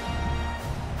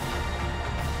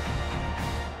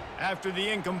 After the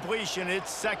incompletion,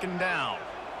 it's 2nd down.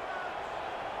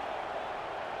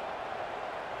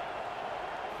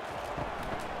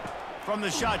 From the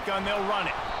shotgun, they'll run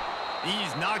it.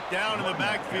 He's knocked down in the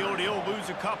backfield. He'll lose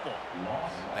a couple.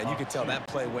 And you can tell that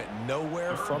play went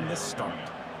nowhere from the start.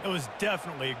 It was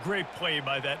definitely a great play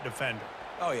by that defender.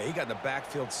 Oh, yeah, he got in the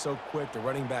backfield so quick, the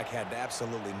running back had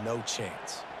absolutely no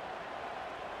chance.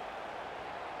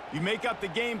 You make up the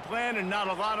game plan and not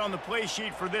a lot on the play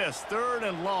sheet for this. 3rd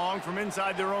and long from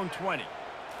inside their own 20.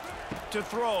 To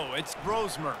throw, it's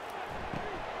Brosmer.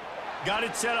 Got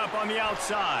it set up on the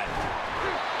outside.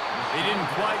 They didn't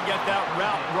quite get that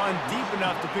route run deep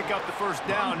enough to pick up the first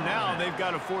down. Now they've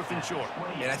got a 4th and short.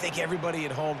 And I think everybody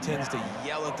at home tends to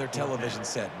yell at their television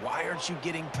set. Why aren't you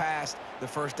getting past the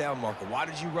first down marker? Why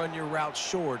did you run your route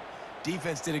short?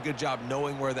 Defense did a good job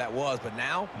knowing where that was, but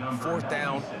now, 4th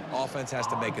down, offense has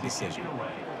to make a decision.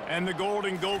 And the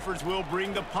Golden Gophers will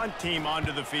bring the punt team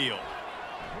onto the field.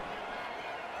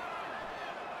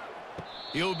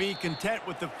 He'll be content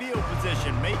with the field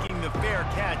position, making the fair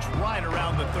catch right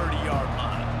around the 30-yard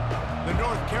line. The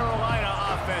North Carolina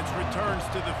offense returns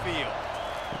to the field.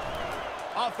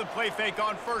 Off the play fake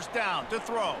on 1st down to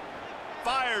throw.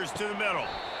 Fires to the middle.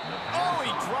 Oh,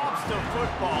 he drops the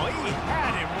football. He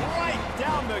had him right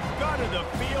down the gut of the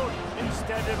field.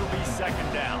 Instead, it'll be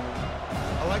 2nd down.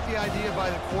 I like the idea by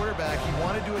the quarterback. He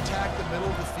wanted to attack the middle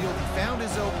of the field. He found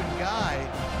his open guy.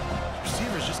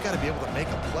 Receivers just got to be able to make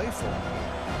a play for him.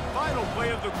 Final play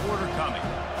of the quarter coming.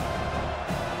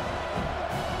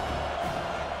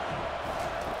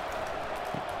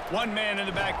 One man in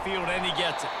the backfield, and he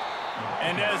gets it.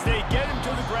 And as they get him to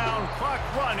the ground, clock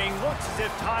running, looks as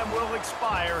if time will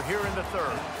expire here in the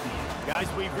 3rd. Guys,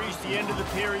 we've reached the end of the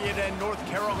period, and North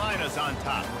Carolina's on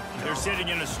top. They're sitting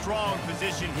in a strong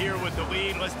position here with the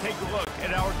lead. Let's take a look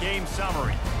at our game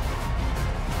summary.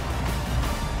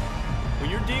 When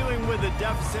you're dealing with a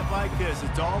deficit like this,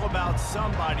 it's all about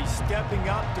somebody stepping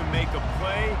up to make a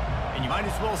play, and you might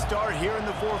as well start here in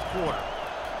the 4th quarter.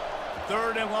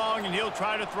 3rd and long, and he'll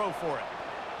try to throw for it.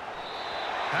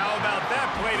 How about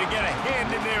that play to get a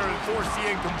hand in there and force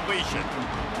the incompletion?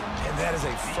 And that is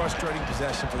a frustrating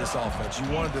possession for this offense. You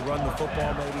wanted to run the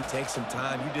football, maybe take some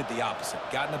time. You did the opposite.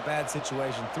 Got in a bad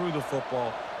situation, threw the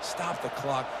football, stopped the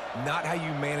clock. Not how you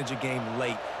manage a game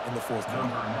late in the 4th quarter.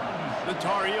 The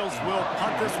Tar Heels will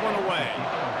punt this one away.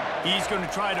 He's going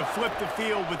to try to flip the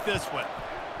field with this one.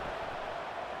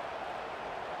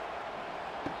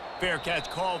 Fair catch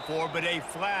called for, but a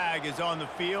flag is on the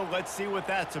field. Let's see what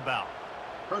that's about.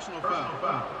 Personal foul.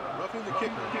 Roughing the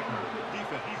kicker.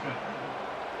 Defense.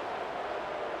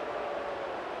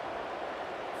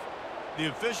 The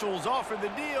officials offer the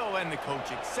deal, and the coach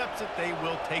accepts it. They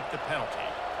will take the penalty.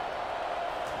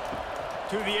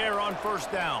 To the air on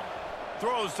 1st down.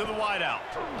 Throws to the wideout.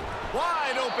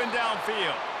 Wide open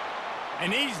downfield.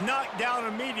 And he's knocked down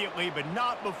immediately, but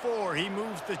not before he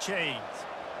moves the chains.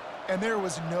 And there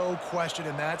was no question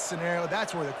in that scenario.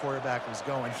 That's where the quarterback was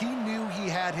going. He knew he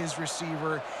had his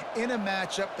receiver in a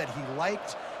matchup that he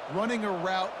liked, running a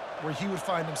route where he would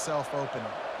find himself open.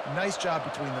 Nice job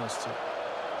between those two.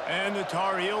 And the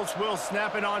Tar Heels will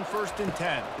snap it on 1st and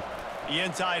 10. The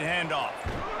inside handoff.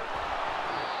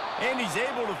 And he's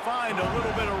able to find a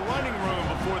little bit of running room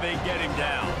before they get him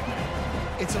down.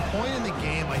 It's a point in the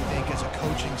game, I think, as a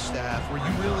coaching staff where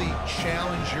you really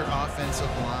challenge your offensive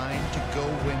line to go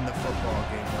win the football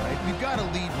game, right? We've got to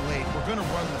lead late. We're going to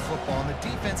run the football. And the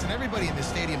defense and everybody in the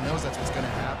stadium knows that's what's going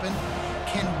to happen.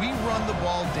 Can we run the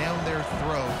ball down their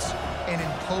throats and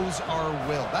impose our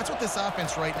will? That's what this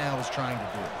offense right now is trying to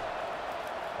do.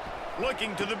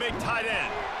 Looking to the big tight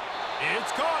end.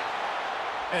 It's caught.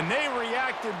 And they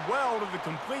reacted well to the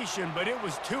completion, but it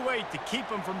was too late to keep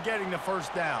them from getting the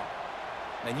 1st down.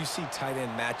 And you see tight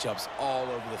end matchups all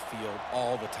over the field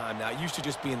all the time now. It used to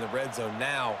just be in the red zone.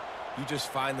 Now you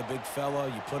just find the big fella,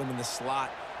 you put him in the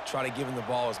slot, try to give him the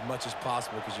ball as much as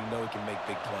possible because you know he can make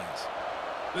big plays.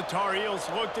 The Tar Heels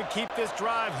look to keep this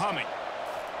drive humming.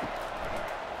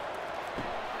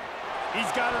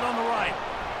 He's got it on the right.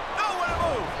 Oh, what a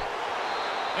move!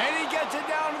 And he gets it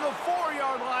down to the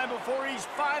 4-yard line before he's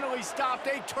finally stopped.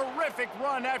 A terrific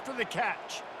run after the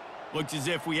catch. Looks as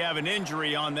if we have an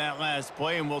injury on that last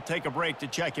play, and we'll take a break to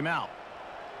check him out.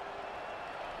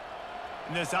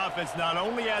 And this offense not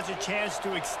only has a chance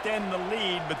to extend the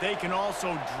lead, but they can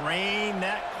also drain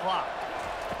that clock.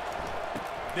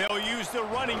 They'll use the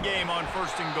running game on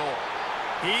 1st and goal.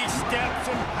 He steps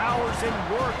and powers and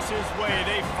works his way.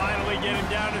 They finally get him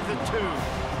down at the 2.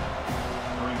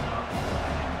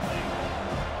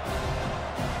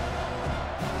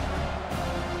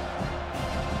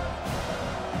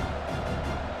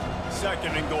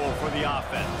 Second and goal for the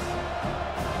offense.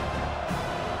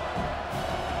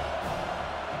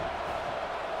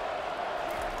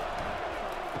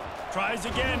 Tries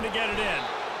again to get it in.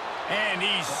 And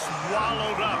he's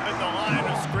swallowed up at the line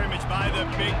of scrimmage by the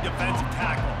big defensive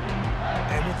tackle.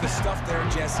 And with the stuff there,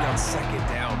 Jesse, on second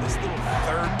down, this little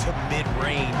third to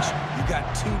mid-range, you got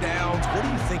 2 downs. What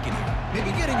are you thinking here?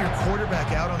 Maybe getting your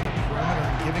quarterback out on the perimeter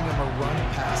and giving him a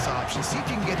run-pass option. See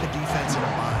if you can get the defense in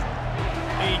a bind.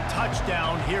 A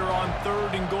touchdown here on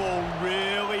 3rd and goal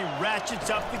really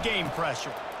ratchets up the game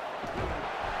pressure.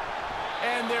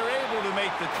 And they're able to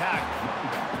make the tackle.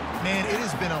 Man, it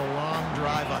has been a long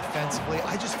drive offensively.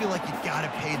 I just feel like you got to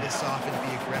pay this off and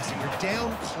be aggressive. You're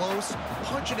down close.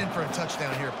 Punch it in for a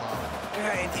touchdown here, Pollard.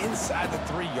 Yeah, and inside the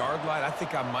 3-yard line, I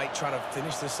think I might try to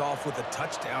finish this off with a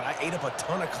touchdown. I ate up a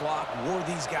ton of clock, wore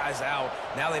these guys out.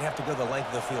 Now they'd have to go the length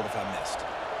of the field if I missed.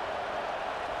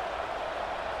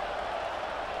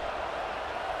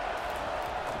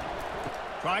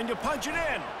 Trying to punch it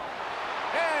in.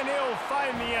 And he'll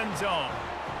find the end zone.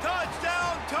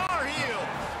 Touchdown, Tar Heels!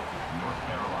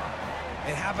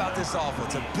 And how about this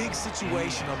offense? A big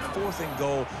situation on 4th and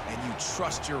goal, and you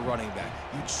trust your running back.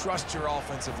 You trust your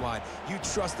offensive line. You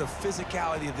trust the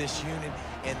physicality of this unit,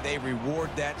 and they reward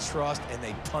that trust, and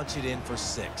they punch it in for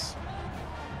 6.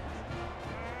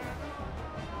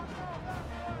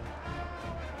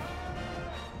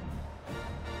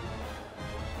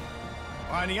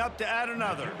 Lining up to add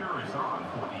another. Kicker is on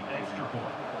for the extra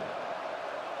point.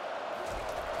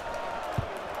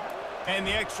 And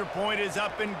the extra point is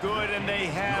up and good, and they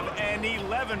have an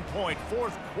 11-point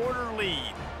 4th quarter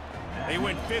lead. They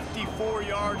went 54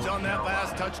 yards on that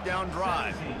last touchdown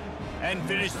drive and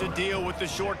finished the deal with the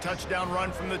short touchdown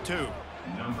run from the 2.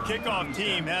 Kickoff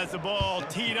team has the ball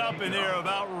teed up, and they're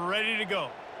about ready to go.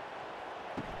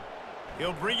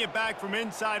 He'll bring it back from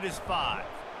inside his 5.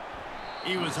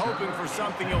 He was hoping for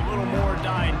something a little more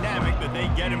dynamic, but they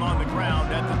get him on the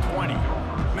ground at the 20.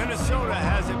 Minnesota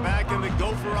has it back, and the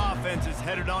Gopher offense is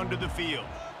headed onto the field.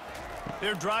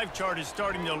 Their drive chart is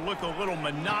starting to look a little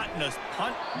monotonous.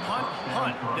 Punt, punt,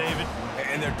 punt, David.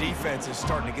 And their defense is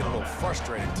starting to get a little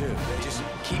frustrated, too. They just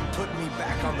keep putting me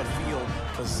back on the field,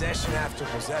 possession after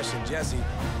possession. Jesse,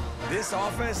 this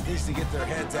offense needs to get their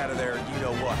heads out of there, and you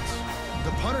know what?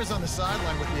 The punter's on the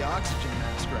sideline with the oxygen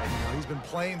mask right now. He's been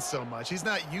playing so much. He's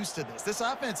not used to this. This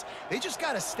offense, they just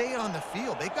got to stay on the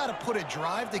field. They've got to put a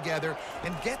drive together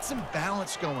and get some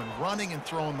balance going, running and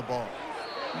throwing the ball.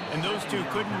 And those two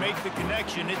couldn't make the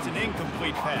connection. It's an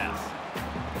incomplete pass.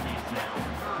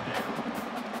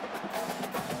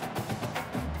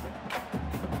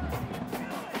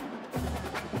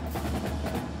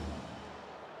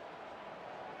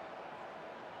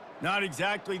 Not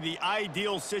exactly the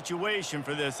ideal situation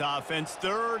for this offense.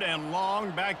 3rd and long,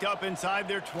 backed up inside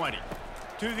their 20.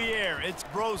 To the air, it's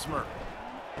Brosmer.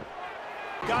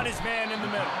 Got his man in the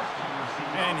middle.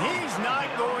 And he's not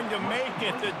going to make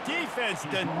it. The defense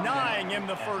denying him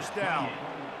the first down.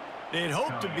 They'd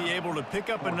hoped to be able to pick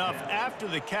up enough after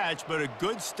the catch, but a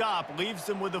good stop leaves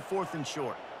them with a 4th and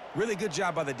short. Really good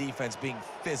job by the defense being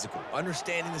physical,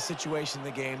 understanding the situation in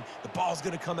the game. The ball's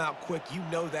going to come out quick. You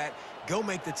know that. Go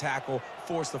make the tackle,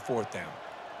 force the 4th down.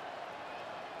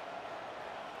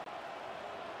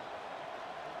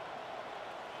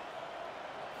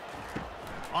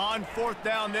 On 4th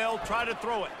down, they'll try to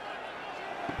throw it.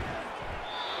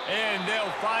 And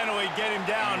they'll finally get him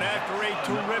down after a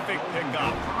terrific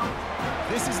pickup.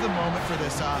 This is the moment for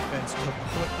this offense to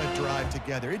put a drive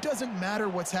together. It doesn't matter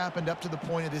what's happened up to the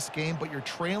point of this game, but you're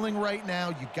trailing right now.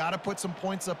 You got to put some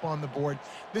points up on the board.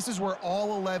 This is where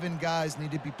all 11 guys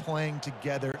need to be playing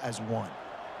together as one.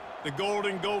 The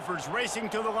Golden Gophers racing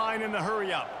to the line in the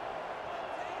hurry-up.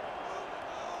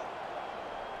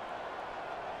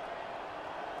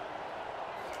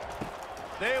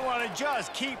 They want to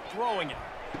just keep throwing it.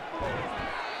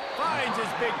 Finds his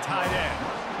big tight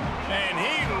end. And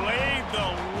he laid the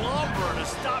lumber to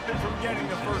stop him from getting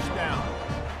the first down.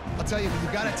 I'll tell you, when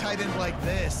you've got a tight end like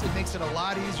this, it makes it a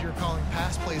lot easier calling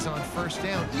pass plays on 1st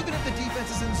down, even if the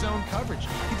defense is in zone coverage.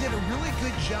 He did a really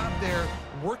good job there,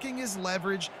 working his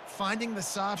leverage, finding the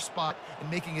soft spot,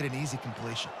 and making it an easy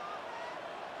completion.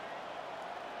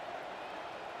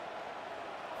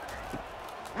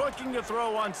 Looking to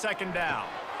throw on 2nd down.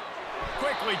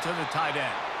 Quickly to the tight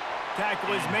end.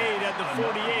 Tackle is made at the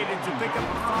 48 and to pick up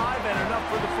a 5 and enough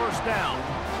for the first down.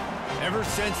 Ever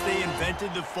since they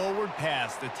invented the forward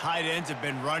pass, the tight ends have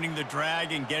been running the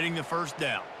drag and getting the first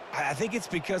down. I think it's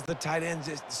because the tight ends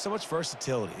is so much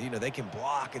versatility. You know, they can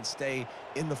block and stay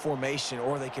in the formation,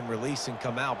 or they can release and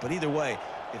come out. But either way,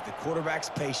 if the quarterback's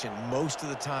patient most of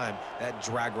the time, that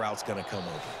drag route's going to come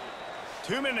over.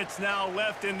 2 minutes now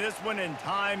left in this one, and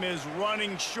time is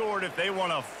running short if they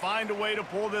want to find a way to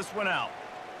pull this one out.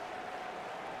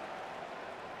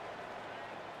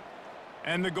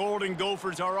 And the Golden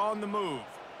Gophers are on the move.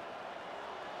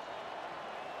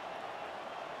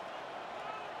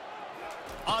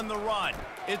 On the run,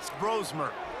 it's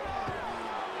Brosmer.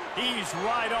 He's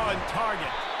right on target.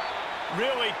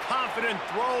 Really confident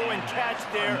throw and catch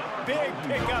there. Big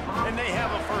pickup, and they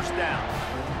have a first down.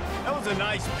 That was a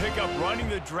nice pickup, running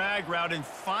the drag route and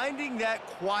finding that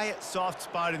quiet, soft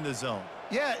spot in the zone.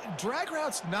 Yeah, drag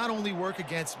routes not only work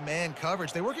against man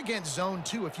coverage, they work against zone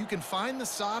too. If you can find the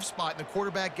soft spot and the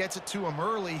quarterback gets it to him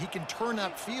early, he can turn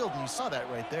upfield, and you saw that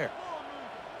right there.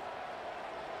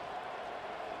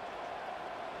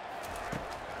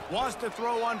 Wants to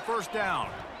throw on first down.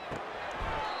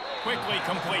 Quickly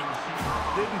complete.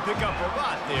 Didn't pick up a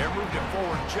lot there, moved it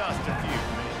forward just a few.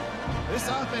 This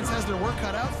offense has their work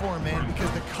cut out for him, man, because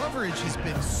the coverage has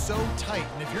been so tight.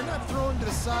 And if you're not throwing to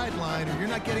the sideline or you're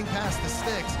not getting past the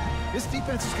sticks, this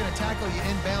defense is going to tackle you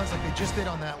inbounds like they just did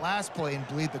on that last play and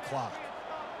bleed the clock.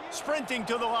 Sprinting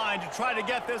to the line to try to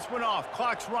get this one off.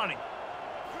 Clock's running.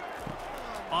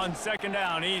 On second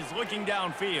down, he's looking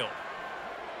downfield.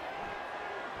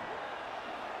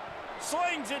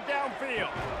 Slings it downfield.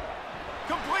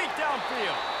 Complete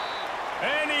downfield.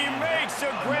 And he makes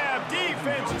a grab.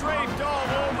 Defense draped all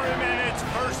over him, and it's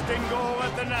first and goal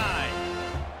at the 9.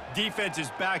 Defense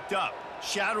is backed up.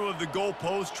 Shadow of the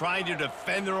goalpost, trying to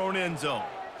defend their own end zone.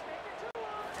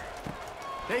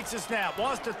 Takes a snap,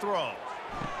 wants to throw.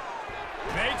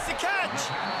 Makes the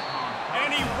catch.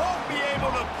 And he won't be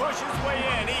able to push his way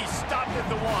in. He stopped at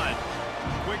the 1.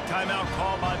 Quick timeout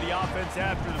call by the offense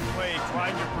after the play,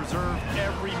 trying to preserve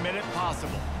every minute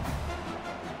possible.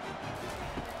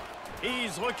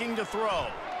 He's looking to throw.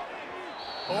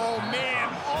 Oh, man,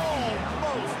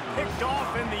 almost picked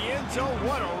off in the end zone.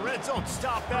 What a red zone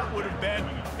stop that would have been.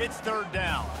 It's third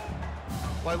down.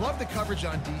 Well, I love the coverage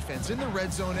on defense. In the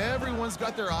red zone, everyone's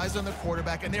got their eyes on the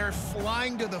quarterback, and they're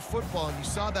flying to the football, and you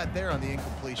saw that there on the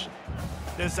incompletion.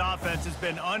 This offense has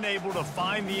been unable to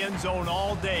find the end zone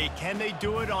all day. Can they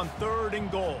do it on third and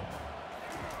goal?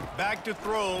 Back to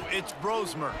throw, it's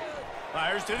Brosmer.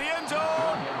 Fires to the end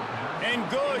zone. And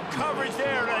good coverage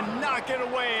there to knock it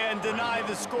away and deny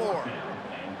the score.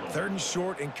 Third and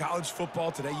short in college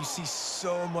football today, you see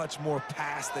so much more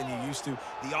pass than you used to.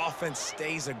 The offense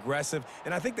stays aggressive,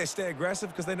 and I think they stay aggressive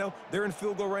because they know they're in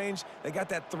field goal range. They got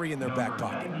that 3 in their back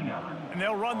pocket. And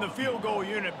they'll run the field goal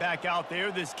unit back out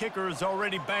there. This kicker has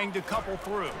already banged a couple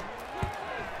through.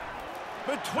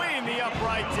 Between the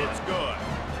uprights, it's good.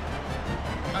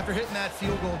 After hitting that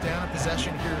field goal down a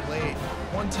possession here late,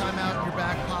 one timeout in your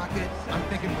back pocket, I'm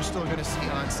thinking we're still going to see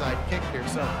onside kick here.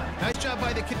 So nice job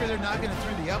by the kicker. They're knocking it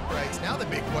through the uprights. Now the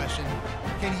big question,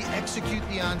 can he execute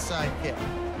the onside kick?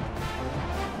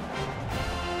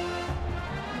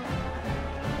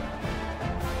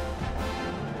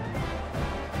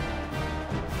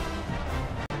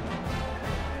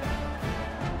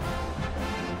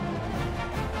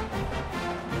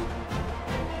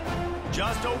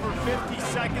 Just over 50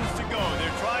 seconds to go.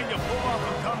 They're trying to pull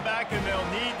off a comeback, and they'll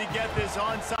need to get this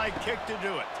onside kick to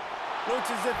do it.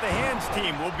 Looks as if the hands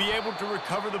team will be able to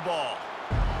recover the ball.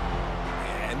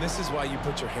 And this is why you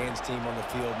put your hands team on the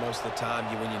field most of the time,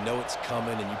 when you know it's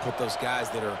coming, and you put those guys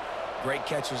that are great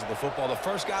catchers of the football. The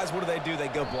first guys, what do? They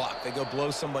go block. They go blow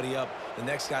somebody up. The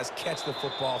next guys catch the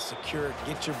football, secure it,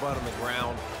 get your butt on the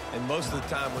ground. And most of the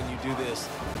time when you do this,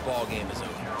 the ball game is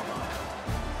over.